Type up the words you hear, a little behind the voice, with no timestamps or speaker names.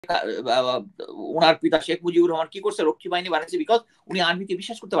ওনার পিতা শেখ মুজিবুর রহমান কি করছে, রক্ষী বাহিনী বানিয়েছে, বিকজ উনি আর্মিকে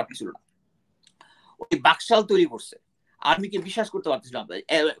বিশ্বাস করতে পারতেছিল না। ওই বাকশাল তৈরি করছে, আর্মিকে বিশ্বাস করতে পারতেছিল না,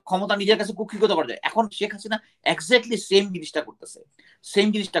 ক্ষমতা নিজের কাছে কুক্ষিগত করা যায়। এখন শেখ হাসিনা এক্স্যাক্টলি সেম জিনিসটা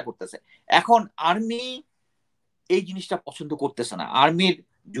করতেছে। এখন আর্মি এই জিনিসটা পছন্দ করতেছে না। আর্মির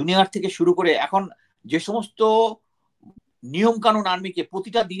জুনিয়র থেকে শুরু করে এখন যে সমস্ত নিয়ম কানুন আর্মিকে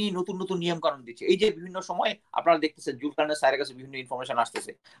প্রতিটা দিনই নতুন নতুন নিয়ম কানুন দিচ্ছে। এই যে বিভিন্ন সময় আপনারা দেখতেছেন জুলকারনাইন স্যারের কাছে বিভিন্ন ইনফরমেশন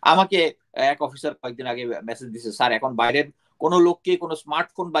আসতেছে। আমাকে এক অফিসার কয়েকদিন আগে মেসেজ দিচ্ছে, স্যার এখন বাইরের কোনো লোককে কোনো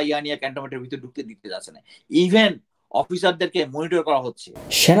স্মার্টফোন বা ইয়া নিয়ে ক্যান্টনমেন্টের ভিতরে ঢুকতে দিতে যাচ্ছে না, ইভেন অফিসারদেরকে মনিটর করা হচ্ছে।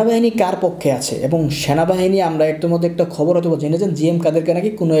 সেনাবাহিনী কার পক্ষে আছে? এবং সেনাবাহিনী, আমরা একদম একটা খবর হয়তো জেনেছেন, জিএম কাদেরকে নাকি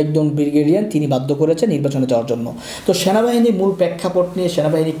কোনো একজন ব্রিগেডিয়ার তিনি বাধ্য করেছে নির্বাচনে যাওয়ার জন্য। তো সেনাবাহিনীর মূল প্রেক্ষাপট নিয়ে,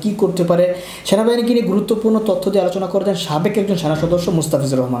 সেনাবাহিনী কি করতে পারে, সেনাবাহিনীকে নিয়ে গুরুত্বপূর্ণ তথ্য দিয়ে আলোচনা করেছেন সাবেক একজন সেনা সদস্য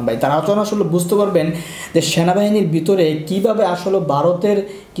মুস্তাফিজুর রহমান ভাই। তার আলোচনা আসলে বুঝতে পারবেন যে সেনাবাহিনীর ভিতরে কিভাবে আসলে ভারতের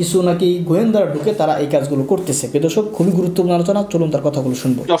কিছু নাকি গোয়েন্দারা ঢুকে তারা এই কাজগুলো করতেছে। দর্শক, খুবই গুরুত্বপূর্ণ আলোচনা, চলুন তার কথাগুলো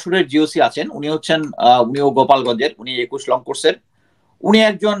শুনবো। যশোরের জিওসি আছেন, উনিও গোপালগঞ্জের, উনি 21 লং কোর্সের, উনি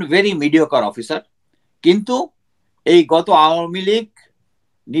একজন ভেরি মিডিওকার অফিসার। কিন্তু এই গত আওয়ামী লীগ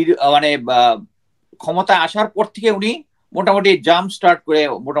মানে ক্ষমতায় আসার পর থেকে উনি মোটামুটি জাম্প স্টার্ট করে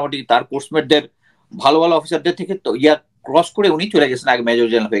মোটামুটি তার কোর্সমেটদের ভালো ভালো অফিসারদের থেকে তো ইয়া ক্রস করে উনি চলে গেছেন, আগে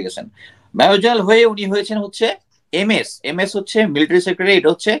মেজর জেনারেল হয়ে গেছেন। মেজর জেনারেল হয়ে উনি হয়েছেন হচ্ছে এমএস হচ্ছে মিলিটারি সেক্রেটারি।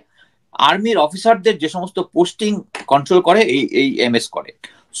 এটা হচ্ছে আর্মির অফিসারদের যে সমস্ত পোস্টিং কন্ট্রোল করে এই এমএস করে।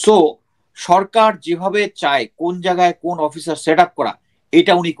 সো সরকার যেভাবে চায় কোন জায়গায় কোন অফিসার সেট আপ করা,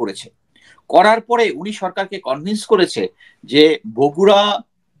 এটা উনি করেছে। করার পরে উনি সরকারকে কনভিন্স করেছে যে বগুড়া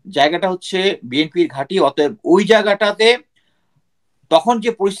জায়গাটা হচ্ছে বিএনপির ঘাঁটি, অতএব ওই জায়গাটাতে তখন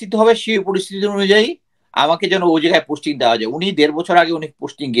যে পরিস্থিতি হবে সেই পরিস্থিতি অনুযায়ী আমাকে যেন ওই জায়গায় পোস্টিং দেওয়া যায়। উনি 1.5 বছর আগে উনি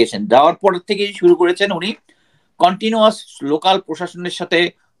পোস্টিং গিয়েছেন, দেওয়ার পর থেকে শুরু করেছেন উনি কন্টিনিউয়াস লোকাল প্রশাসনের সাথে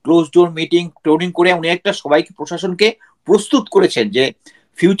ক্লোজ ডোর মিটিং টোনিং করে উনি একটা সবাইকে প্রশাসনকে প্রস্তুত করেছেন যে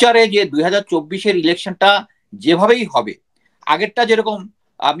ফিউচারে যে 2024-এর ইলেকশনটা যেভাবেই হবে, আগেরটা যেরকম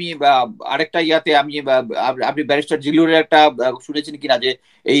আমি আরেকটা ইয়াতে আমি আপনি ব্যারিস্টার জিলুরের একটা শুনেছেন কিনা যে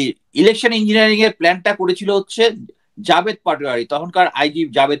এই ইলেকশন ইঞ্জিনিয়ারিং এর প্ল্যানটা করেছিল হচ্ছে জাভেদ পাটোয়ারি, তখনকার আইজি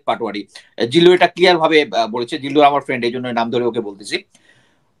জাভেদ পাটোয়ারি। জিল্লু এটা ক্লিয়ার ভাবে বলেছে, জিল্লু আমার ফ্রেন্ড, এই জন্য নাম ধরে ওকে বলতেছি।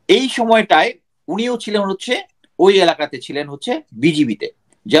 এই সময়টায় উনিও ছিলেন হচ্ছে ওই এলাকাতে ছিলেন হচ্ছে বিজিবিতে,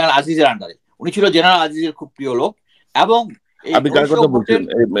 জেনারেল আজিজের আন্ডারে। উনি ছিল জেনারেল আজিজের খুব প্রিয় লোক। এবং আপনি কার কথা বলছেন?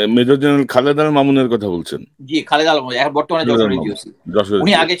 মেজর জেনারেল খালেদ আল মামুনের কথা বলছেন? জি, খালেদ আল মামুন, এখন বর্তমানে যশোরের জিওসি।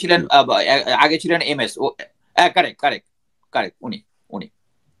 উনি আগে ছিলেন এমএস। ও কারেক্ট কারেক্ট কারেক্ট, উনি উনি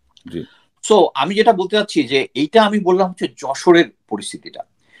জি। সো আমি যেটা বলতে চাচ্ছি যে এইটা আমি বললাম হচ্ছে যশোরের পরিস্থিতিটা।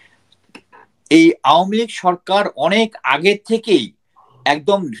 এই আওয়ামী লীগ সরকার অনেক আগে থেকেই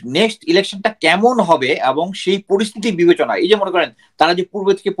একদম নেক্সট ইলেকশনটা কেমন হবে এবং সেই পরিস্থিতি বিবেচনা, এই যে মনে করেন তারা যে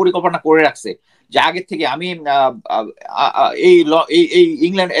পূর্বে থেকে পরিকল্পনা করে রাখছে যে আগে থেকে আমি এই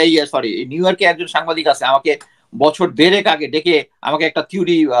ইংল্যান্ড নিউ ইয়র্কে একজন সাংবাদিক আছে, আমাকে বছর 1.5 আগে ডেকে আমাকে একটা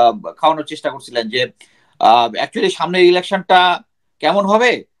থিওরি খাওয়ানোর চেষ্টা করছিলেন যে অ্যাকচুয়ালি সামনের ইলেকশনটা কেমন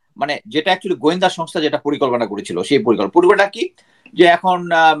হবে, মানে যেটা অ্যাকচুয়ালি গোয়েন্দা সংস্থা যেটা পরিকল্পনা করেছিল সেই পরিকল্পনা কি, যে এখন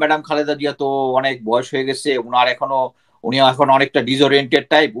ম্যাডাম খালেদা জিয়া তো অনেক বয়স হয়ে গেছে, উনি এখন অনেকটা ডিসওরিয়েন্টেড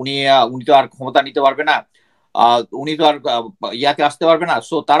টাইপ, উনি তো আর ক্ষমতা নিতে পারবে না, উনি তো আর ইয়াতে আসতে পারবে না।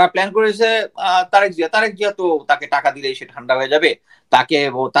 সো তারা প্ল্যান করেছে তারেক জিয়া তো তাকে টাকা দিলেই সে ঠান্ডা হয়ে যাবে,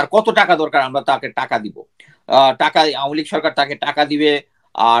 তার কত টাকা দরকার আমরা তাকে টাকা দিব, টাকা আওয়ামী লীগ সরকার তাকে টাকা দিবে।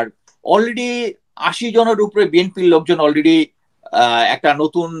 আর অলরেডি 80 জনের উপরে বিএনপির লোকজন অলরেডি একটা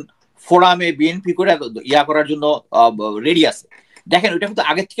নতুন ফোরামে বিএনপি করে ইয়া করার জন্য রেডি আছে। দেখেন ওইটা কিন্তু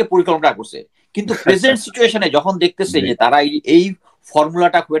আগের থেকে পরিকল্পনা করছে, কিন্তু প্রেজেন্ট সিচুয়েশনে যখন দেখতেছে যে তারা এই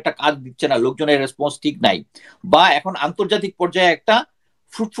ফর্মুলাটা খুব একটা কাজ দিচ্ছে না, লোকজনের রেসপন্স ঠিক নাই, বা এখন আন্তর্জাতিক পর্যায়ে একটা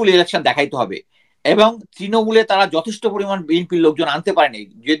ফ্রুটফুল ইলেকশন দেখাইতে হবে, এবং তৃণমূলে তারা যথেষ্ট পরিমাণ বিএনপির লোকজন আনতে পারেনি।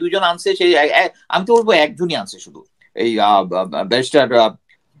 যে দুজন আনছে সেই আমি তো বলবো একজনই আনছে শুধু, এই ব্যারিস্টার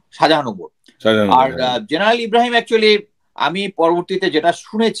শাহজাহানুর। আর জেনারেল ইব্রাহিম অ্যাকচুয়ালি আমি পরবর্তীতে যেটা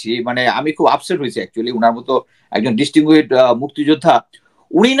শুনেছি, মানে আমি খুব আপসেট হয়েছি অ্যাকচুয়ালি, উনার মতো একজন ডিস্টিংগুইশড মুক্তিযোদ্ধা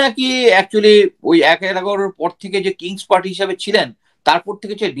উনি নাকি অ্যাকচুয়ালি ওই 11/11 পর থেকে যে কিংস পার্টি হিসাবে ছিলেন, তারপর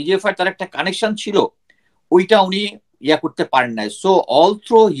থেকে যে ডিজেফাই তার একটা কানেকশন ছিল, ওইটা উনি ইয়া করতে পারেন নাই। So all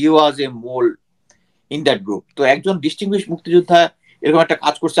throw he was A mole in that group. তো একজন ডিস্টিংগুইশড মুক্তিযোদ্ধা এরকম একটা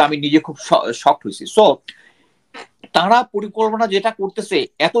কাজ করছে, আমি নিজে খুব শকড হয়েছি। সো তারা পরিকল্পনা যেটা করতেছে,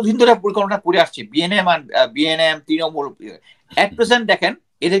 এতদিন ধরে পরিকল্পনা করে আসছে বিএনএম তৃণমূল, এট প্রেজেন্ট দেখেন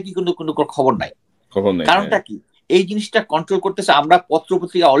এদের কি কোনো খবর নাই। কারণটা কি, এই জিনিসটা কন্ট্রোল করতেছে। আমরা পত্র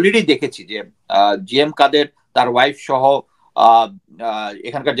পত্রিকা অলরেডি দেখেছি যে জিএম কাদের তার ওয়াইফ সহ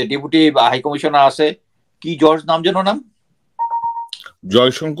এখানকার যে ডেপুটি হাই কমিশনার আছে, কি জর্জ নাম যেন নাম,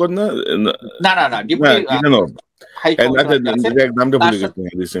 জয়শঙ্কর না? না না না, ডেপুটি কি যেন হাই কমিশনার নামটা ভুলে আছে,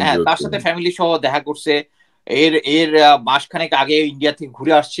 গেছি হ্যাঁ, তার সাথে ফ্যামিলি সহ দেখা করছে। এর এর মাসখানেক আগে ইন্ডিয়া থেকে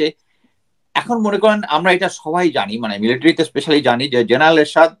ঘুরে আসছে। এখন মনে করেন আমরা এটা সবাই জানি, মানে মিলিটারিতে স্পেশালি জানি যে জেনারেল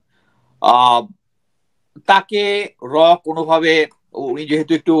এরশাদ তাকে কোনোভাবে, উনি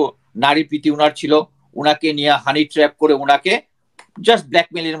যেহেতু একটু নারী প্রীতি উনার ছিল, উনাকে নিয়ে হানি ট্র্যাপ করে উনাকে জাস্ট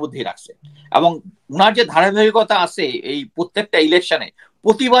ব্ল্যাকমেইলের মধ্যেই রাখছে। এবং উনার যে ধারাবাহিকতা আছে এই প্রত্যেকটা ইলেকশনে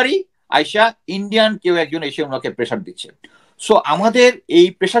প্রতিবারই আইসা ইন্ডিয়ান কেউ একজন এসে ওনাকে প্রেশার দিচ্ছে। সো আমাদের এই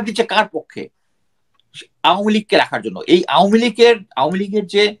প্রেশার দিচ্ছে কার পক্ষে? আওয়ামী লীগকে রাখার জন্য। এই আওয়ামী লীগের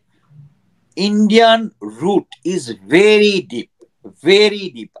যে Indian root is very deep, very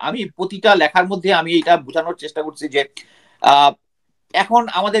deep. আমি প্রতিটা লেখার মধ্যে আমি এটা বোঝানোর চেষ্টা করছি যে এখন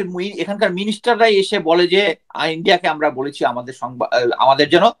আমাদের এখানকার মিনিস্টাররাই এসে বলে যে ইন্ডিয়াকে আমরা বলেছি আমাদের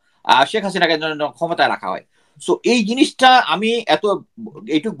যেন শেখ হাসিনাকে যেন ক্ষমতায় রাখা হয়। সো এই জিনিসটা আমি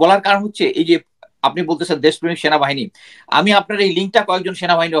এইটুকু বলার কারণ হচ্ছে এই যে আপনি বলতেছেন দেশপ্রেমিক সেনাবাহিনী, আমি আপনার এই লিঙ্কটা কয়েকজন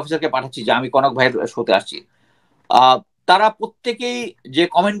সেনাবাহিনী অফিসারকে পাঠাচ্ছি যে আমি কনক ভাইয়ের শোতে আসছি। তারা প্রত্যেকেই যে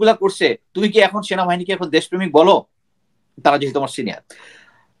কমেন্ট গুলা করছে, তুমি কি এখন সেনাবাহিনীকে এখন দেশপ্রেমিক বলো, তারা যেহেতু তোমার সিনিয়র,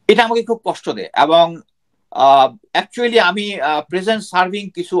 এটা আমাকে খুব কষ্ট দেয়। এবং অ্যাকচুয়ালি আমি প্রেজেন্ট সার্ভিং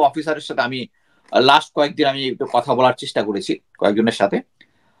কিছু অফিসারের সাথে আমি লাস্ট কয়েকদিন আমি একটু কথা বলার চেষ্টা করেছি কয়েকজনের সাথে।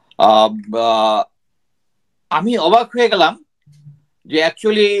 আমি অবাক হয়ে গেলাম যে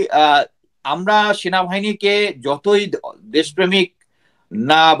অ্যাকচুয়ালি আমরা সেনাবাহিনীকে যতই দেশপ্রেমিক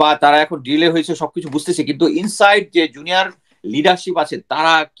না বা তারা এখন ডিলে হয়েছে সবকিছু বুঝতেছি, কিন্তু ইনসাইড যে জুনিয়র লিডারশিপ আছে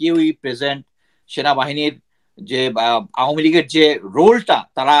তারা কেউই প্রেজেন্ট সেনাবাহিনীর যে আওয়ামী লীগের যে রোলটা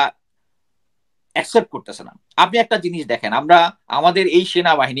তারা অ্যাকসেপ্ট করতেছে না। আপনি একটা জিনিস দেখেন, আমাদের এই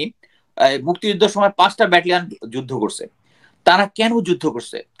সেনাবাহিনী মুক্তিযুদ্ধের সময় 5টা ব্যাটালিয়ন যুদ্ধ করছে। তারা কেন যুদ্ধ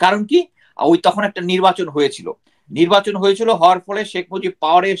করছে? কারণ কি, ওই তখন একটা নির্বাচন হয়েছিল, হওয়ার ফলে শেখ মুজিব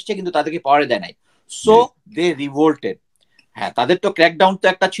পাওয়ারে এসছে কিন্তু তাদেরকে পাওয়ারে দেয় নাই। So they রিভোল্টেড। হ্যাঁ, তাদের তো ক্র্যাকডাউন তো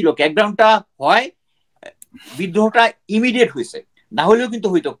একটা ছিল, ক্র্যাকডাউনটা হয় বিদ্রোহটা ইমিডিয়েট হয়েছে, না হলেও কিন্তু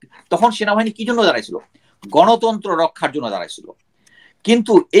হইতো। তখন সেনাবাহিনী কি জন্য দাঁড়াইছিল? গণতন্ত্র রক্ষার জন্য দাঁড়াইছিল।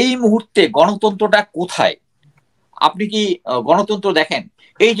 কিন্তু এই মুহূর্তে গণতন্ত্রটা কোথায়? আপনি কি গণতন্ত্র দেখেন?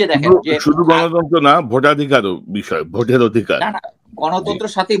 এই যে দেখেন যে শুধু গণতন্ত্র না, ভোটাধিকারও বিষয়, ভোটের অধিকার। না না,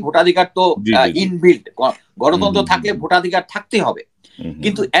 গণতন্ত্রের সাথে ভোটাধিকার তো ইনবিল্ট। গণতন্ত্র থাকলে ভোটাধিকার থাকতে হবে।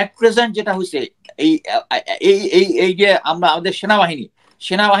 কিন্তু এট প্রেজেন্ট যেটা হয়েছে এই যে আমাদের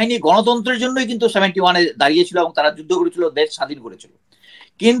সেনাবাহিনী গণতন্ত্রের জন্যই কিন্তু 71-এ দাঁড়িয়েছিল এবং তারা যুদ্ধ করেছিল, দেশ স্বাধীন করেছিল।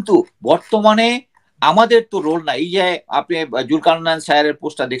 কিন্তু বর্তমানে আমাদের তো রোল নাই। এই যে আপনি জুলকারনাইন স্যারের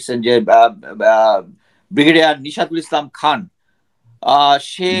পোস্টটা দেখছেন যে ব্রিগেডিয়ার নিশাতুল ইসলাম খান,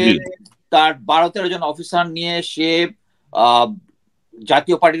 সে তার 12-13 জন অফিসার নিয়ে সে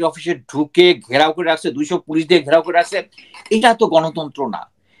জাতীয় পার্টির অফিসে ঢুকে ঘেরাও করে রাখছে, 200 পুলিশ দিয়ে ঘেরাও করে রাখছে। এটা তো গণতন্ত্র না,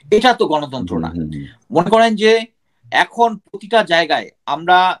 এটা তো গণতন্ত্র না। মনে করেন যে এখন প্রতিটা জায়গায়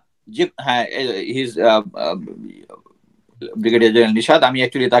আমরা যে ব্রিগেডিয়ার জেনারেল নিশাদ, আমি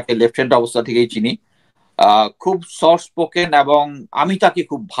অ্যাকচুয়ালি তাকে লেফটেন্যান্ট অবস্থা থেকেই চিনি, খুব সফট স্পোকেন এবং আমি তাকে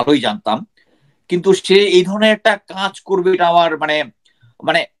খুব ভালোই জানতাম। কিন্তু সে এই ধরনের একটা কাজ করবে এটা আমার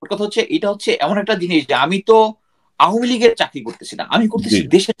মানে কথা হচ্ছে, এটা হচ্ছে এমন একটা জিনিস যে আমি তো আওয়ামী লীগের চাকরি করতেছি না, আমি করতেছি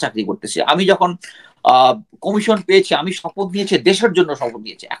দেশের চাকরি করতেছি। আমি যখন কমিশন পেয়েছি আমি শপথ নিয়েছি, দেশের জন্য শপথ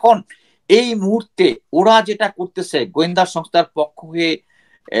নিয়েছি। এখন এই মুহূর্তে ওরা যেটা করতেছে গোয়েন্দা সংস্থার পক্ষ হয়ে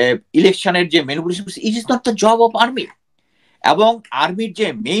ইলেকশনের যে manipulation, it is not the job of army. এবং আর্মির যে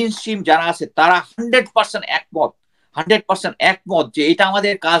মেইন স্ট্রিম যারা আছে তারা 100% একমত যে এটা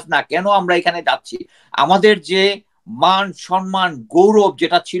আমাদের কাজ না, কেন আমরা এখানে যাচ্ছি। আমাদের যে মান সম্মান গৌরব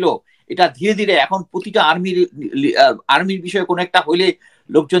যেটা ছিল, এটা ধীরে ধীরে এখন প্রতিটা আর্মির বিষয়ে কোনো একটা হইলে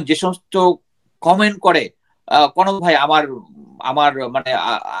লোকজন যে সমস্ত কমেন্ট করে, কনক ভাই আমার মানে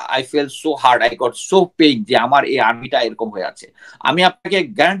I feel so hard, I got so pain যে আমার এই আর্মিটা এরকম হয়ে আছে। আমি আপনাকে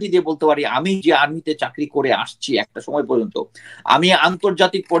গ্যারান্টি দিয়ে বলতে পারি, আমি যে আর্মিতে চাকরি করে আসছি একটা সময় পর্যন্ত, আমি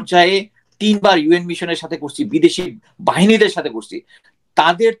আন্তর্জাতিক পর্যায়ে 3বার ইউএন মিশনের সাথে করছি, বিদেশি বাহিনীদের সাথে করছি।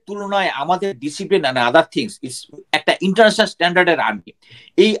 তাদের তুলনায় আমাদের discipline and other things is একটা ইন্টারন্যাশনাল স্ট্যান্ডার্ডের আর্মি।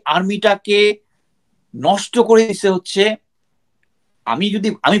 এই আর্মিটাকে নষ্ট করে দিচ্ছে হচ্ছে,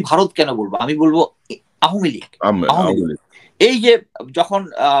 আমি ভারত কেন বলবো, আমি বলবো আওয়ামী লীগ। এই যে যখন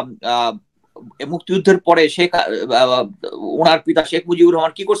মুক্তিযুদ্ধের পরে ওনার পিতা শেখ মুজিবুর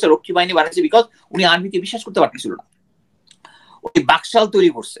রহমান কি করছে, রক্ষী বাহিনী বানিয়েছে, বিকজ উনি আর্মিকে বিশ্বাস করতে পারতেছিল না। ওই বাকশাল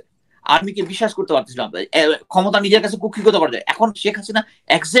তৈরি করছে, আর্মিকে বিশ্বাস করতে পারতেছিল না, ক্ষমতা নিজের কাছে কুক্ষিগত করা যায়। এখন শেখ হাসিনা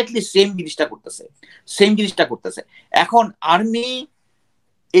এক্স্যাক্টলি সেম জিনিসটা করতেছে। এখন আর্মি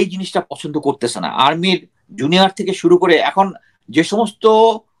এই জিনিসটা পছন্দ করতেছে না। আর্মির জুনিয়র থেকে শুরু করে এখন যে সমস্ত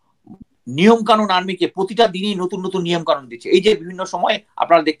নিয়ম কানুন আর্মিকে প্রতিটা দিনই নতুন নতুন নিয়ম কানুন দিচ্ছে। এই যে বিভিন্ন সময়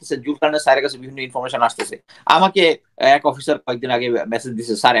আপনারা দেখতেছেন জুলকারনাইন স্যারের কাছে বিভিন্ন ইনফরমেশন আসতেছে। আমাকে এক অফিসার কয়েকদিন আগে মেসেজ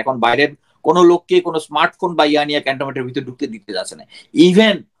দিচ্ছে, স্যার এখন বাইরের কোন লোককে কোনো স্মার্টফোন বা ইয়া নিয়ে ক্যান্টনমেন্টের ভিতরে ঢুকতে দিতে যাচ্ছে না।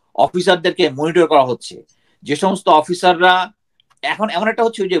 ইভেন অফিসারদেরকে মনিটর করা হচ্ছে। যে সমস্ত অফিসাররা এখন এমন একটা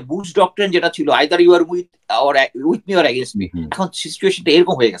হচ্ছে যে বুশ ডক্ট্রিন যেটা ছিল, either you R with me or against me, এখন সিচুয়েশনটা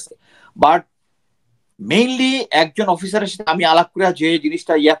এরকম হয়ে গেছে। বাট মেইনলি একজন অফিসারের সাথে আমি আলাপ করে যে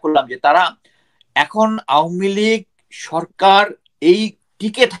জিনিসটা ইয়া করলাম, যে তারা এখন আওয়ামী লীগ সরকার এই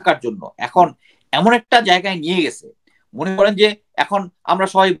টিকে থাকার জন্য এখন এমন একটা জায়গায় নিয়ে গেছে, মনে করেন যে এখন আমরা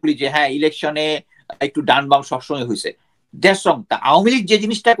সবাই বলি যে হ্যাঁ ইলেকশনে একটু ডান বাম সবসময় হয়েছে, দ্যাটস রং। তা আওয়ামী লীগ যে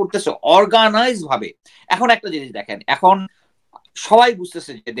জিনিসটা করতেছে অর্গানাইজ ভাবে, এখন একটা জিনিস দেখেন, এখন সবাই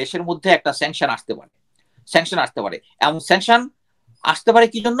বুঝতেছে যে দেশের মধ্যে একটা স্যাংশন আসতে পারে, স্যাংশন আসতে পারে। এমন স্যাংশন আসতে পারে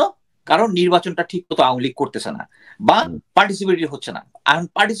কি জন্য? কারণ নির্বাচনটা ঠিক মতো আওয়ামী লীগ করতেছে না বা পার্টিসিপেটি হচ্ছে না। আর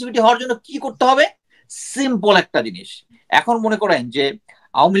পার্টিসিপেটি হওয়ার জন্য কি করতে হবে? সিম্পল একটা জিনিস। এখন মনে করেন যে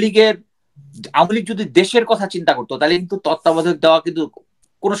আওয়ামী লীগ যদি দেশের কথা চিন্তা করতো তাহলে কিন্তু তত্ত্বাবধায়ক দেওয়া কিন্তু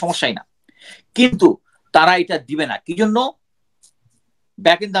কোনো সমস্যাই না, কিন্তু তারা এটা দিবে না। কি জন্য?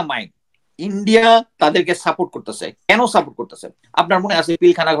 Back in the mind India তাদেরকে সাপোর্ট করতেছে। কেন সাপোর্ট করতেছে? আপনার মনে আছে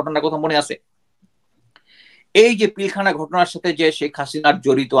পিলখানা ঘটনার কথা মনে আছে? এই যে পিলখানা ঘটনার সাথে যে শেখ হাসিনার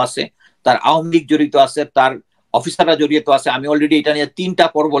জড়িত আছে, তার আওয়ামী লীগ জড়িত আছে, তার অফিসাররা জড়িত আছে। আমি অলরেডি এটা নিয়ে 3টা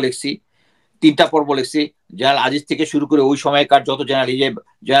পর্ব লিখছি। জেনারেল আজিজ থেকে শুরু করে ওই সময়কার যত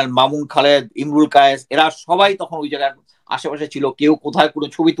জেনারেল মামুন খালেদ, ইমরুল কায়েস, এরা সবাই তখন ওই জায়গার আশেপাশে ছিল। কেউ কোথায় কোনো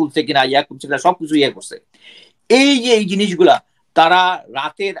ছবি তুলছে কিনা, ইয়া করছে কিনা, সবকিছু ইয়ে করছে। এই যে এই জিনিসগুলা তারা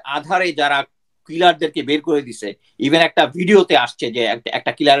রাতের আধারে যারা কিলারদেরকে বের করে দিছে, ইভেন একটা ভিডিওতে আসছে যে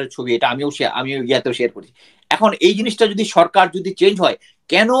একটা কিলারের ছবি, এটা আমিও ইয়াতেও শেয়ার করেছি। এখন এই জিনিসটা যদি সরকার যদি চেঞ্জ হয়,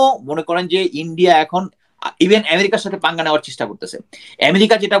 কেন মনে করেন যে ইন্ডিয়া এখন ইভেন আমেরিকার সাথে পাঙ্গা নেওয়ার চেষ্টা করতেছে?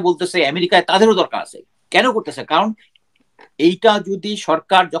 আমেরিকা যেটা বলতেছে, আমেরিকায় তাদেরও দরকার আছে। কেন করতেছে? কারণ এইটা যদি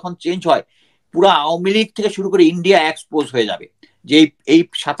সরকার যখন চেঞ্জ হয়, পুরো আওয়ামী লীগ থেকে শুরু করে ইন্ডিয়া এক্সপোজ হয়ে যাবে যে এই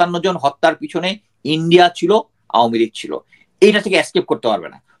 57 জন হত্যার পিছনে ইন্ডিয়া ছিল, আওয়ামী লীগ ছিল। এইটা থেকে এসকেপ করতে পারবে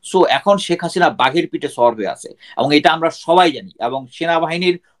না। সো এখন শেখ হাসিনা বাঘের পিঠে সওয়ার হয়ে আছে, এবং এটা আমরা সবাই জানি। এবং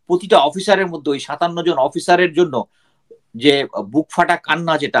সেনাবাহিনীর প্রতিটা অফিসারের মধ্যে ওই 57 জন অফিসারের জন্য যে বুক ফাটা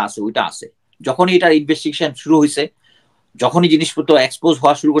কান্না যেটা আছে ওইটা আছে। যখনই এটার ইনভেস্টিগেশন শুরু হয়েছে, যখনই জিনিসপত্র এক্সপোজ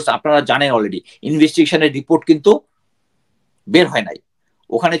হওয়া শুরু করছে, আপনারা জানেন অলরেডি ইনভেস্টিগেশনের রিপোর্ট কিন্তু বের হয় নাই।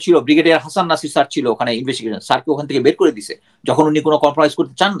 ওখানে ছিল ব্রিগেডিয়ার হাসান নাসির স্যার ছিল ওখানে, ইনভেস্টিগেশন স্যারকে ওখান থেকে বের করে দিছে যখন উনি কোনো কম্প্রোমাইজ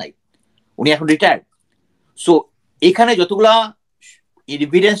করতে চান নাই। উনি এখন রিটায়ার্ড। সো এখানে যতগুলা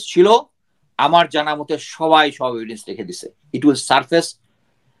এভিডেন্স ছিল আমার জানা মতে সবাই সব এভিডেন্স রেখে দিছে। ইট উইল সারফেস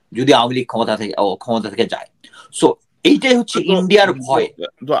যদি আওয়ামী লীগ ক্ষমতা থেকে যায়। সো এইটাই হচ্ছে ইন্ডিয়ার ভয়।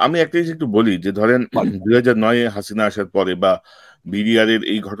 তো আমি একটা জিনিস একটু বলি যে ধরেন 2009-এ হাসিনা আসার পরে বা বিডিআর এর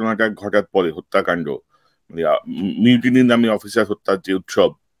এই ঘটনাটা ঘটার পরে, হত্যাকাণ্ড, মিউটিনি নামে অফিসার হত্যার যে উৎসব,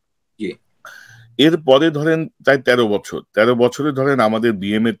 এর পরে ধরেন প্রায় 13 বছরে ধরেন আমাদের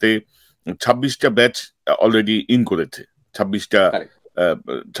বিএমএ তে 26টা ব্যাচ অলরেডি ইন করেছে।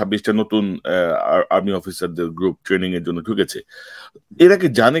 26টা নতুন আর্মি অফিসারদের গ্রুপ ট্রেনিং এর জন্য ঢুকেছে। এরা কি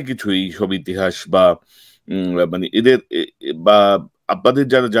জানে কিছু এই সব ইতিহাস বা মানে এদের বা আপনাদের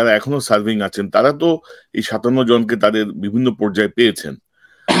যারা এখনো সার্ভিং আছেন তারা তো এই 57 জনকে তাদের বিভিন্ন পর্যায়ে পেয়েছেন,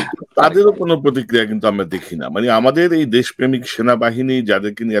 তাদেরও কোনো প্রতিক্রিয়া কিন্তু আমরা দেখি না। মানে আমাদের এই দেশপ্রেমিক সেনাবাহিনী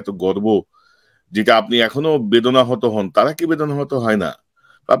যাদেরকে নিয়ে এত গর্ব, যেটা আপনি এখনো বেদনাহত হন, তারা কি বেদনাহত হয় না?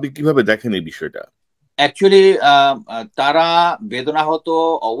 আপনি কিভাবে দেখেন এই বিষয়টা? অ্যাকচুয়ালি তারা বেদনাহত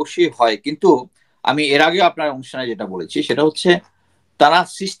অবশ্যই হয়, কিন্তু আমি এর আগে আপনার অনুষ্ঠানে যেটা বলেছি সেটা হচ্ছে তারা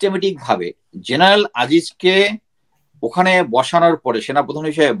সিস্টেমেটিক ভাবে জেনারেল আজিজকে ওখানে বসানোর পরে, সেনাপ্রধান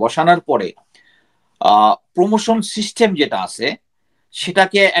হিসেবে বসানোর পরে প্রমোশন সিস্টেম যেটা আছে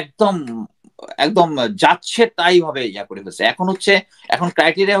সেটাকে একদম একদম যাচ্ছে তাই ভাবে ইয়া করে ফেলছে। এখন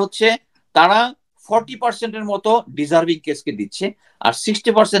ক্রাইটেরিয়া হচ্ছে তারা 40% মতো ডিজার্ভিং কেসকে দিচ্ছে, আর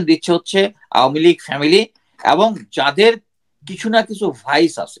 60% দিচ্ছে হচ্ছে আওয়ামী লীগ ফ্যামিলি এবং যাদের কিছু না কিছু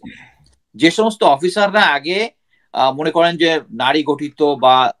ভাইস আছে। যে সমস্ত অফিসাররা আগে মনে করেন যে নারী গঠিত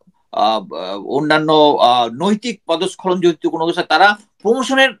বা অন্যান্য নৈতিক পদস্খলন জড়িত কোনো কিছু, তারা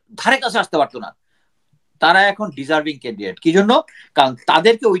প্রমোশনের ধারে কাছে আসতে পারতো না, তারা এখন ডিজার্ভিং ক্যান্ডিডেট। কি জন্য? কারণ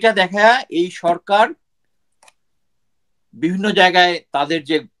তাদেরকে ওইটা দেখা এই সরকার বিভিন্ন জায়গায় তাদের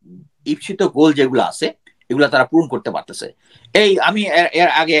যে ইচ্ছিত গোল যেগুলো আছে এগুলো তারা পূরণ করতে পারতেছে। এই আমি এর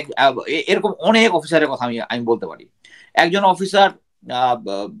আগে এরকম অনেক অফিসারের কথা আমি বলতে পারি। একজন officer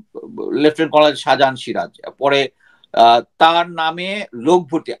lieutenant colonel Shahjahan Siraj, পরে তার নামে লোক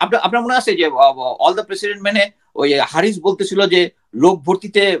ভর্তি, আপনার মনে আছে যে অল দ্য প্রেসিডেন্ট মানে ওই হারিস বলতেছিল যে লোক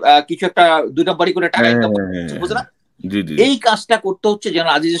ভর্তিতে কিছু একটা 2 নম্বরই করে টাকা ইনকাম করতে, এই কাজটা করতে হচ্ছে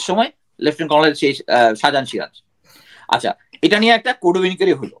জেনারেল আজিজের সময় লেফটেন্যান্ট কর্নেল সেই শাহজাহান সিরাজ। আচ্ছা, এটা নিয়ে একটা কোড অফ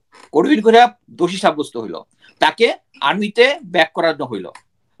ইনকোয়ারি হইলো, কোড অফ ইনকোয়ারি দোষী সাব্যস্ত হইলো, তাকে আর্মিতে ব্যাক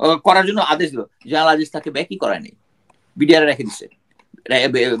করার জন্য আদেশ দিল। জেনারেল আজিজ তাকে ব্যাকই করায়নি, বিডিআর রেখে দিচ্ছে,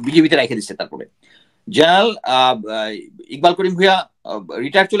 বিজেপিতে রেখে দিচ্ছে। তারপরে জেনারেল ইকবাল করিম ভুইয়া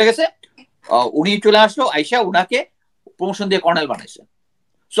রিটায়ার চলে গেছে, উনি চলে আসলো, আইসা উনাকে প্রমোশন দিয়ে কর্নেল বানাইছে।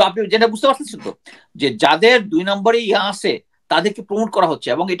 সো আপনি যেটা বুঝতে পারছেন তো, যে যাদের 2 নম্বরে ইয়া আছে তাদেরকে প্রমোট করা হচ্ছে,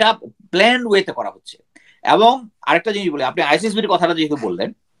 এবং এটা প্ল্যান ওয়েতে করা হচ্ছে। এবং আরেকটা জিনিস বলি, আপনি আইসিএসবির কথাটা যেহেতু বললেন,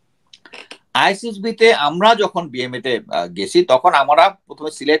 আইসিএসবিতে আমরা যখন বিএমএ তে গেছি তখন আমরা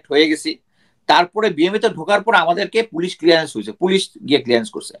প্রথমে সিলেক্ট হয়ে গেছি, তারপরে বিএমএ তে ঢোকার পর আমাদেরকে পুলিশ ক্লিয়ারেন্স হয়েছে, পুলিশ গিয়ে ক্লিয়ারেন্স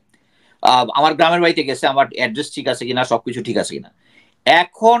করছে, আমার গ্রামের বাড়িতে গেছে, আমার অ্যাড্রেস ঠিক আছে কিনা, সবকিছু ঠিক আছে কিনা।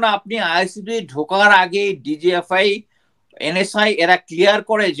 এখন আপনি আইসিএসবি ঢোকার আগে ডিজিএফআই, এনএসআই এরা ক্লিয়ার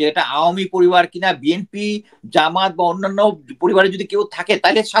করে যে এটা আওয়ামী পরিবার কিনা, বিএনপি, জামাত বা অন্যান্য পরিবারে যদি কেউ থাকে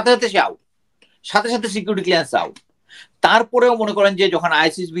তাহলে সাথে সাথে সে আউট, সাথে সাথে সিকিউরিটি ক্লিয়ারেন্স আউট। তারপরেও মনে করেন যে যখন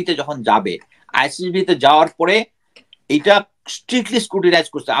আইসিএসবিতে যখন যাবে, আইসিএসবিতে যাওয়ার পরে এটা স্ট্রিক্টলি স্ক্রুটিনাইজ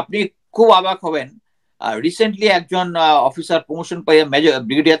করছে। আপনি খুব অবাক হবেন, রিসেন্টলি একজন অফিসার প্রমোশন পেয়ে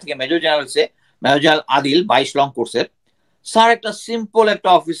ব্রিগেডিয়ার থেকে major জেনারেলসে, major general Adil 22 long কোর্সের স্যার, একটা সিম্পল একটা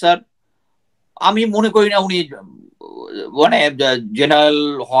অফিসার, আমি মনে করি না উনি মানে জেনারেল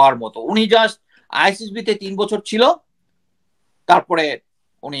হওয়ার মতো। উনি জাস্ট আইসিএসবিতে 3 বছর ছিল, তারপরে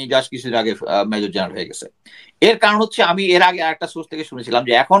উনি জাস্ট কিছুদিন আগে মেজর জেনারেল হয়ে গেছে। এর কারণ হচ্ছে, আমি এর আগে একটা সোর্স থেকে শুনেছিলাম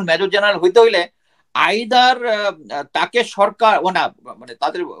যে এখন মেজর জেনারেল হইতে হইলে আইদার তাকে সরকার মানে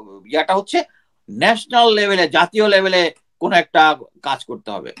তাদের ইয়াটা হচ্ছে ন্যাশনাল লেভেলে, জাতীয় লেভেলে কোন একটা কাজ করতে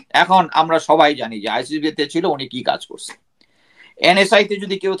হবে। এখন আমরা সবাই জানি যে আইসিএসবিতে ছিল উনি কি কাজ করছে। এনএসআই তে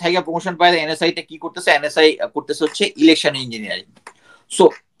যদি কেউ থেকে প্রমোশন পায়, এনএসআই তে কি করতেছে, এনএসআই করতেছে হচ্ছে ইলেকশন ইঞ্জিনিয়ারিং। সো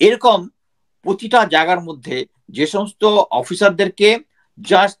এরকম প্রতিটা জায়গার মধ্যে যে সমস্ত অফিসারদেরকে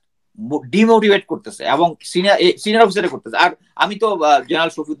জাস্ট ডিমোটিভেট করতেছে, এবং সিনিয়র অফিসারে করতেছে। আর আমি তো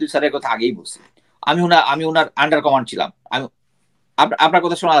জেনারেল শফিউদ্দিন স্যারের কথা আগেই বলছি, আমি ওনার আন্ডার কমান্ড ছিলাম। আমি আপনার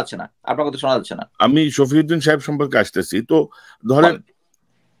কথা শোনা যাচ্ছে না, আপনার কথা শোনা যাচ্ছে না। আমি শফিউদ্দিন সাহেব সম্পর্কে আসতেছি। তো ধরেন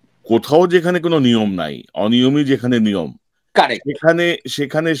কোথাও যেখানে কোনো নিয়ম নাই, অনিয়মই যেখানে নিয়ম,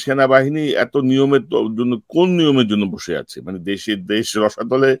 সেখানে সেনাবাহিনী এত নিয়মের জন্য, কোন নিয়মের জন্য বসে আছে? মানে দেশ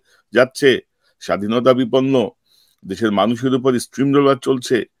রসাতলে যাচ্ছে, স্বাধীনতা বিপন্ন, দেশের মানুষের উপর স্ট্রিম রোলার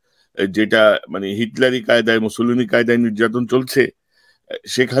চলছে, যেটা মানে হিটলারি কায়দায়, মুসলিনী কায়দায় নির্যাতন চলছে,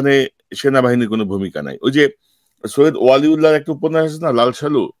 সেখানে সেনাবাহিনীর কোনো ভূমিকা নাই। ওই যে সৈয়দ ওয়ালিউল্লাহর একটা উপন্যাস আছে না, লাল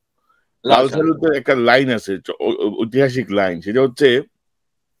সালুতে একটা লাইন আছে, ঐতিহাসিক লাইন, সেটা হচ্ছে,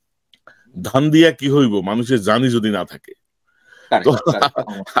 ধান দিয়া কি হইব মানুষের জানি যদি না থাকে। তো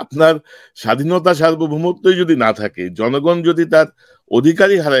আপনার স্বাধীনতা, সার্বভৌমত্বই যদি না থাকে, জনগণ যদি তার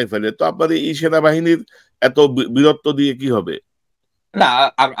অধিকারই হারায় ফেলে, তো আপনার এই সেনাবাহিনীর এত বীরত্ব দিয়ে কি হবে? না,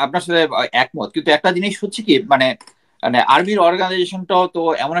 আপনার সাথে একমত, কিন্তু একটা জিনিস হচ্ছে কি, মানে আর্মির অর্গানাইজেশনটাও তো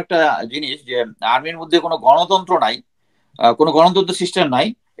এমন একটা জিনিস যে আর্মির মধ্যে কোনো গণতন্ত্র নাই, কোনো গণতন্ত্র সিস্টেম নাই।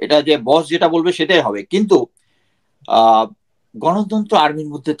 এটা যে বস যেটা বলবে সেটাই হবে, কিন্তু গণতন্ত্র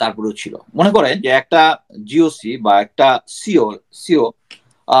আর্মির মধ্যে তারপরেও ছিল। মনে করেন যে একটা জিওসি বা একটা সিও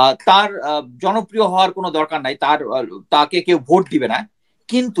তার জনপ্রিয় হওয়ার কোনো দরকার নাই, তাকে কেউ ভোট দিবে না,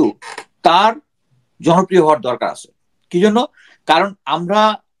 কিন্তু তার জনপ্রিয় হওয়ার দরকার আছে। কি জন্য? কারণ আমরা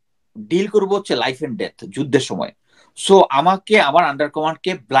ডিল করবো হচ্ছে লাইফ এন্ড ডেথ, যুদ্ধের সময়। সো আমাকে আমার আন্ডার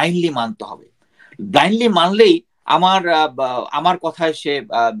কমান্ডকে ব্লাইন্ডলি মানতে হবে। ব্লাইন্ডলি মানলেই আমার কথায় সে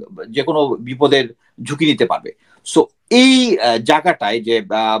যে কোনো বিপদের ঝুঁকি নিতে পারবে। সো এই জায়গাটায় যে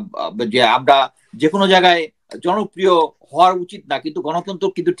আমরা যে কোনো জায়গায় জনপ্রিয় হওয়ার উচিত না, কিন্তু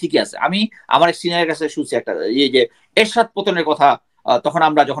গণতন্ত্র কিন্তু ঠিকই আছে। আমি আমার সিনিয়রের কাছে শুনছি একটা, এই যে এরশাদ পতনের কথা, তখন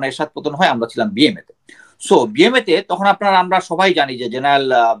আমরা যখন এরশাদ পতন হয় আমরা ছিলাম বিএমএ তে। সো বিএমএ তে তখন আমরা সবাই জানি যে জেনারেল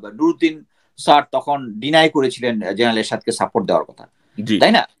নুরুদ্দিন স্যার তখন ডিনাই করেছিলেন জেনারেল এরশাদকে সাপোর্ট দেওয়ার কথা,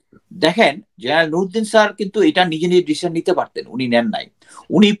 তাই না? দেখেন, জেনারেল নুরুদ্দিন স্যার কিন্তু এটা নিজে ডিসিশন নিতে পারতেন, উনি নেন নাই।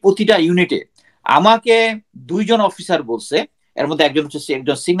 উনি প্রতিটা ইউনিটে আমাকে 2 জন অফিসার বলছে, এর মধ্যে একজন হচ্ছে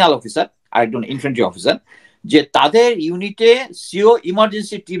একজন সিগন্যাল অফিসার আর একজন ইনফ্যান্ট্রি অফিসার, যে তাদের ইউনিটে সিও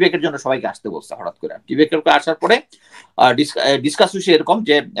ইমার্জেন্সি টিব্রেকের জন্য সবাইকে আসতে বলছে। হঠাৎ করে টিব্রেকের আসার পরে ডিসকাস হয়েছে এরকম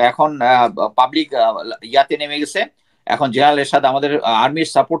যে এখন পাবলিক ইয়াতে নেমে গেছে, এখন জেনারেল এরশাদ আমাদের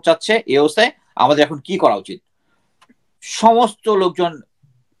আর্মির সাপোর্ট চাচ্ছে, এই অবস্থায় আমাদের এখন কি করা উচিত? সমস্ত লোকজন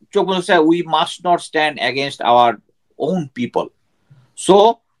চোখ বলছে, we must not stand against our own people. So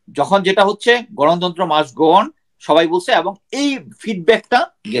যখন যেটা হচ্ছে গণতন্ত্র মাস্ট গো অন, সবাই বলছে, এবং এই ফিডব্যাকটা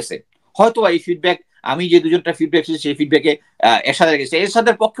গেছে। হয়তো এই ফিডব্যাক, আমি যে 2জনটা ফিডব্যাক সেই ফিডব্যাকে এরশাদের গেছে,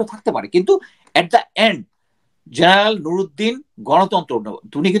 এরশাদের পক্ষে থাকতে পারে, কিন্তু at the end general Nuruddin গণতন্ত্র,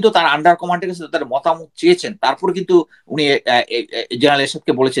 উনি কিন্তু তার আন্ডার কমান্ডের কাছে তার মতামত চেয়েছেন, তারপরে কিন্তু উনি জেনারেল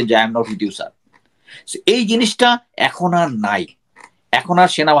এরশাদকে বলেছেন যে I am not with you sir. এই জিনিসটা এখন আর নাই, এখন আর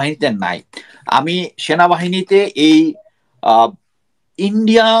সেনাবাহিনীতে নাই। আমি সেনাবাহিনীতে এই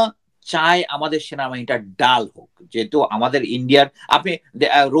ইন্ডিয়া চায় আমাদের সেনাবাহিনীটা ডাল হোক, যেহেতু আমাদের ইন্ডিয়ার, আপনি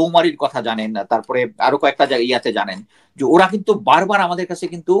রৌমারির কথা জানেন, তারপরে আরো কয়েকটা ইয়াতে জানেন যে ওরা কিন্তু বারবার আমাদের কাছে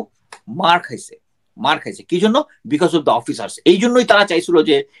কিন্তু মার খাইছে। কি জন্য? Because of the officers. এই জন্যই তারা চাইছিল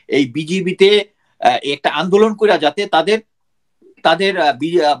যে এই বিজিবিতে একটা আন্দোলন করে যাতে তাদের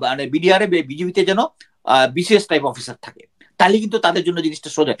মানে বিডিআর বিজিবিতে যেন বিসিএস টাইপ অফিসার থাকে, তাহলে কিন্তু তাদের জন্য জিনিসটা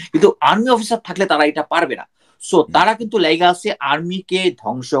সোজা। কিন্তু আর্মি অফিসার থাকলে তারা এটা পারবে না। সো তারা কিন্তু লেগে আছে আর্মিকে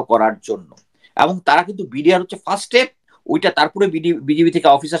ধ্বংস করার জন্য, এবং তারা কিন্তু বিডিআর হচ্ছে ফার্স্ট স্টেপ, ওইটা তারপরে বিজিবি থেকে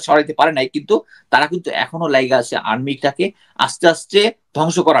অফিসার সরাইতে পারে নাই, কিন্তু তারা কিন্তু এখনো লেগে আছে আর্মিটাকে আস্তে আস্তে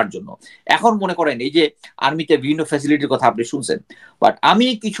ধ্বংস করার জন্য। এখন মনে করেন এই যে আর্মিতে বিভিন্ন ফ্যাসিলিটির কথা আপনি শুনছেন, বাট আমি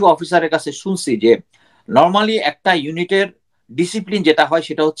কিছু অফিসারের কাছে শুনছি যে নর্মালি একটা ইউনিটের ডিসিপ্লিন যেটা হয়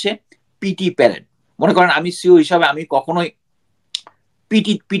সেটা হচ্ছে পিটি প্যারেড। মনে করেন আমি সিও হিসাবে আমি কখনোই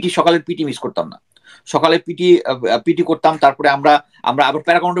পিটি সকালের পিটি মিস করতাম না, সকালে পিটি করতাম। তারপরে আমরা আবার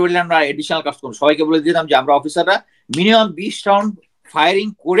প্যারাকাউন্টে বললে আমরা এডিশনাল কাজ করবো, সবাইকে বলে দিতাম যে আমরা অফিসাররা মিনিমাম 20 রাউন্ড ফায়ারিং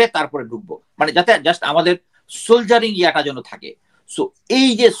করে তারপরে ঢুকবো, মানে যাতে জাস্ট আমাদের সোলজারিং ইয়াটা যেন থাকে। সো এই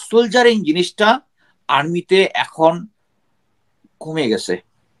যে সোলজারিং জিনিসটা আর্মিতে এখন কমে গেছে,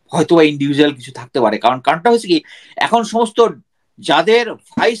 হয়তো ইন্ডিভিজুয়াল কিছু থাকতে পারে, কারণটা হচ্ছে কি এখন সমস্ত যাদের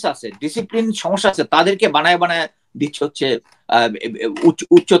ভাইস আছে, ডিসিপ্লিন সমস্যা আছে, তাদেরকে বানায় দিচ্ছে হচ্ছে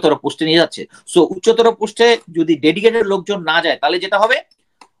উচ্চতর পোস্টে নিয়ে যাচ্ছে। সো উচ্চতর পোস্টে যদি ডেডিকেটেড লোকজন না যায়, তাহলে যেটা হবে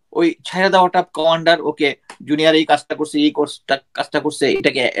ওই ছেড়ে দেওয়াটা কমান্ডার, ওকে জুনিয়র এই কাজটা করছে, এই কাজটা করছে,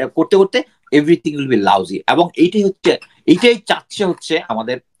 এটাকে করতে করতে এভরিথিং উইল বি লাউজি। এবং এইটাই চাচ্ছে হচ্ছে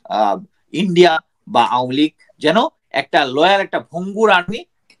আমাদের ইন্ডিয়া বা আওয়ামী লীগ, যেন একটা লয়াল, একটা ভঙ্গুর আর্মি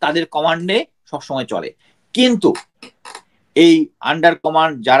তাদের কমান্ডে সবসময় চলে। কিন্তু এই আন্ডার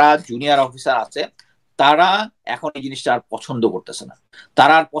কমান্ড যারা জুনিয়র অফিসার আছে, তারা এখন এই জিনিসটা আর পছন্দ করতেছে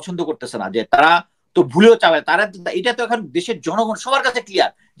না, যে তারা তো ভুলেও চাবে, তারা এটা তো এখন দেশের জনগণ সবার কাছে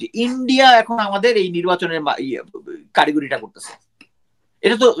ক্লিয়ার যে ইন্ডিয়া এখন আমাদের এই নির্বাচনের কারিগরিটা করতেছে।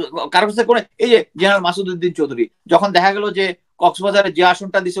 এটা তো কারোর কাছে কোনো, এই যে জেনারেল মাসুদউদ্দিন চৌধুরী যখন দেখা গেল যে কক্সবাজারে যে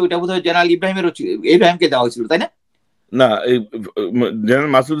আসনটা দিছে ওইটা বোধহয় জেনারেল ইব্রাহিমকে দেওয়া হয়েছিল, তাই না? না, এই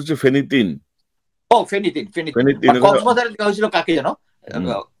জেনারেল মাসুদ হচ্ছে ফেনী 3। ও ফেনী 3 কক্সবাজারে দেওয়া হয়েছিল কাকে যেন,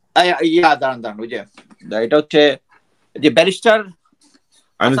 দাঁড়ান ওই যে এটা হচ্ছে যে ব্যারিস্টার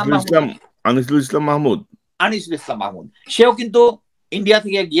আনিসুল ইসলাম মাহমুদ, সেও কিন্তু ইন্ডিয়া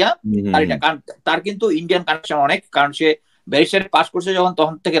থেকে গিয়া, তার কিন্তু ইন্ডিয়ান কানেকশন অনেক, কারণ সে ব্যারিস্টার পাস করছে যখন,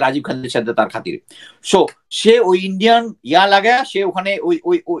 তখন থেকে রাজীব গান্ধীর সাথে তার খাতির। সো সে ওই ইন্ডিয়ান ইয়া লাগায় সে ওখানে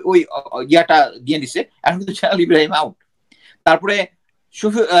ওই ইয়াটা দিয়ে দিছে। এখন কিন্তু জেনারেল ইব্রাহিম আউট। তারপরে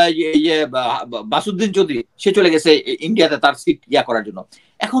বাসুদ্দিন চৌধুরী সে চলে গেছে ইন্ডিয়াতে তার সিট ইয়া করার জন্য।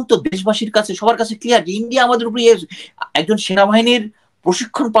 এখন তো দেশবাসীর কাছে সবার কাছে ক্লিয়ার যে ইন্ডিয়া আমাদের উপরে একজন সেনাবাহিনীর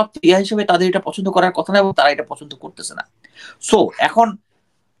প্রশিক্ষণ প্রাপ্ত ইয়া হিসেবে তাদের এটা পছন্দ করার কথা না, এবং তারা এটা পছন্দ করতেছে না। সো এখন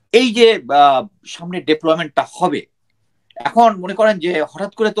এই যে সামনে ডেপ্লয়মেন্টটা হবে, এখন মনে করেন যে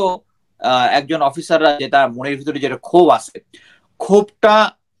হঠাৎ করে তো একজন অফিসাররা যেটা মনের ভিতরে যেটা ক্ষোভ আছে, ক্ষোভটা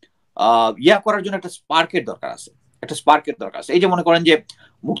ইয়া করার জন্য একটা স্পার্কের দরকার আছে। এই যে মনে করেন যে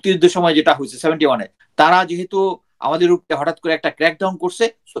মুক্তিযুদ্ধের সময় যেটা হয়েছে 71-এ, তারা যেহেতু আমাদের উপরে হঠাৎ করে একটা ক্র্যাকডাউন করছে,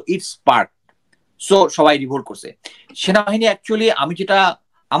 সো ইটস স্পার্ক, সো সবাই রিভোল্ট করছে। সেনাবাহিনী অ্যাকচুয়ালি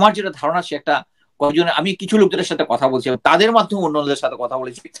আমার যেটা ধারণা, সে একটা কয়েকজন, আমি কিছু লোকদের সাথে কথা বলছি, তাদের মাধ্যমে অন্যদের সাথে কথা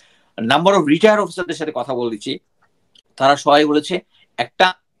বলেছি, নাম্বার অফ রিটায়ার অফিসারদের সাথে কথা বলেছি, তারা সবাই বলেছে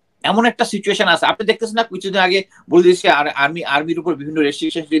এমন একটা সিচুয়েশন আছে। আপনি দেখতেছেন না, কিছুদিন আগে বলে দিচ্ছে আর্মির উপর বিভিন্ন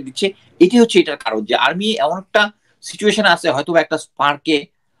রেস্ট্রিকশন দিচ্ছে, এটি হচ্ছে এটার কারণ যে আর্মি এমন একটা সিচুয়েশন আছে, হয়তো একটা স্পার্কে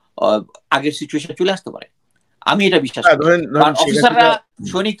আগের সিচুয়েশন চলে আসতে পারে। আমি এটা বিশ্বাস করি, কারণ অফিসাররা,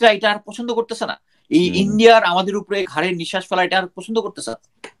 সৈনিকরা এটা আর পছন্দ করতেছে না, এই ইন্ডিয়ার আমাদের উপরে ঘাড়ের নিঃশ্বাস ফেলা এটা আর পছন্দ করতেছে না।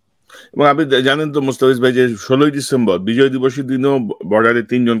 এবং আপনি জানেন তো মুস্তাফিজ ভাই যে 16ই ডিসেম্বর বিজয় দিবসের দিনও বর্ডারে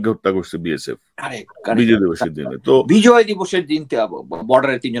 3 জনকে হত্যা করছে বিএসএফ। বিজয় দিবসের দিনে, তো বিজয় দিবসের দিন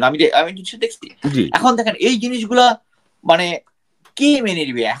বর্ডারে 3 জন, আমি দেখছি। এখন দেখেন এই জিনিসগুলা মানে কে মেনে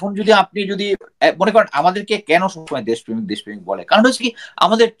নিবে? এখন আপনি যদি মনে করেন আমাদেরকে কেন সবসময় দেশপ্রেমিক বলে, কারণ হচ্ছে কি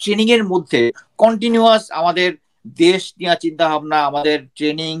আমাদের ট্রেনিং এর মধ্যে কন্টিনিউয়াস আমাদের দেশ নিয়ে চিন্তা ভাবনা, আমাদের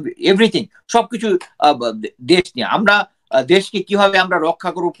ট্রেনিং, এভরিথিং সবকিছু দেশ নিয়ে, আমরা দেশকে কিভাবে আমরা রক্ষা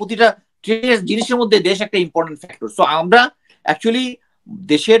করবো, প্রতিটা জিনিসের মধ্যে দেশ একটা ইম্পর্টেন্ট ফ্যাক্টর। সো আমরা অ্যাকচুয়ালি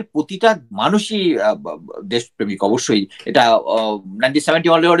দেশের প্রতিটা মানুষই দেশপ্রেমিক, অবশ্যই এটা 1970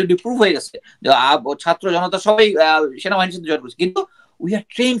 অলরেডি প্রুভ হয়ে গেছে। ছাত্র জনতা সবাই সেনাবাহিনীর সাথে জয়েন করছে, কিন্তু we are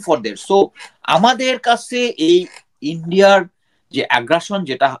train for their. So আমাদের কাছে এই ইন্ডিয়ার যে অ্যাগ্রাসন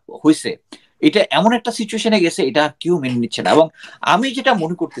যেটা হয়েছে, এটা এমন একটা সিচুয়েশনে গেছে, এটা কেউ মেনে নিচ্ছে না। এবং আমি যেটা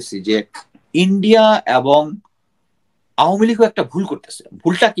মনে করতেছি যে ইন্ডিয়া এবং আওয়ামী লীগও একটা ভুল করতেছে।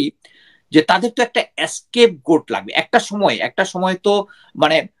 ভুলটা কি, যে তাদের তো একটা এসকেপ গোট লাগবে একটা সময় তো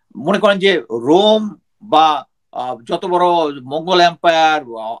মানে মনে করেন যে রোম বা যত বড় মঙ্গল এম্পায়ার,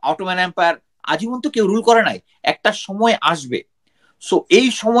 অটোম্যান এম্পায়ার, আজীবন তো কেউ রুল করে নাই, একটা সময় আসবে। সো এই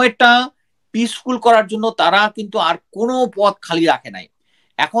সময়টা পিসফুল করার জন্য তারা কিন্তু আর কোনো পথ খালি রাখে নাই।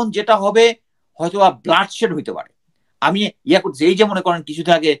 এখন যেটা হবে হয়তো ব্লাডশেড হইতে পারে। আমি করছি, এই যে মনে করেন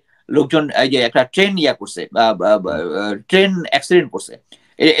কিছুদিন আগে লোকজন এই যে একটা ট্রেন করছে, ট্রেন অ্যাক্সিডেন্ট করছে,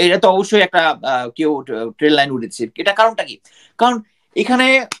 এটা তো অবশ্যই একটা কেউ ট্রেন লাইন উঠেছে। এটা কারণটা কি? কারণ এখানে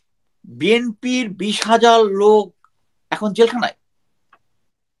বিএনপির 20,000 লোক এখন জেলখানায়,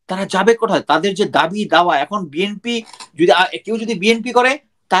 তারা যাবে কোথায়? তাদের যে দাবি দাওয়া, এখন বিএনপি যদি কেউ যদি বিএনপি করে,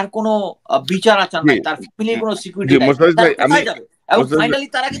 তার কোনো বিচার আচার নাই, তার ফ্যামিলির কোনো সিকিউরিটি নাই, কোথায় যাবে? এবং ফাইনালি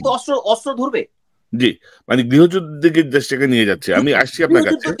তারা কিন্তু অস্ত্র ধরবে। জি, মানে গৃহযুদ্ধের দিকে দেশটাকে নিয়ে যাচ্ছে। আমি আসছি আপনার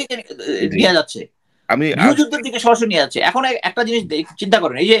কাছে, নিয়ে যাচ্ছে, আমি গৃহযুদ্ধের দিকে সরাসরি নিয়ে যাচ্ছে। এখন একটা জিনিস চিন্তা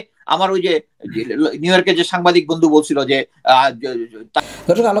করেন, এই যে আমার ওই যে নিউ ইয়র্কের যে সাংবাদিক বন্ধু বলছিল যে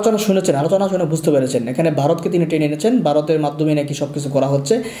দর্শক আলোচনা শুনে বুঝতে পেরেছেন এখানে ভারতকে তিনি টেনে এনেছেন, ভারতের মাধ্যমে নাকি সবকিছু করা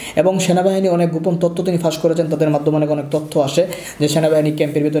হচ্ছে এবং সেনাবাহিনী অনেক গোপন তথ্য তিনি ফাঁস করেছেন। তাদের মাধ্যমে অনেক তথ্য আসে যে সেনাবাহিনী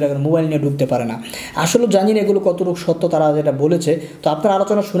ক্যাম্পের ভিতরে এখন মোবাইল নিয়ে ঢুকতে পারে না। আসলে জানি না এগুলো কতটুকু সত্য তারা যেটা বলেছে। তো আপনারা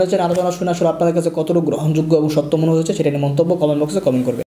আলোচনা শুনে আসলে আপনাদের কাছে কতটুকু গ্রহণযোগ্য এবং সত্য মনে হয়েছে সেটা নিয়ে মন্তব্য কমেন্ট বক্সে কমেন্ট করবেন।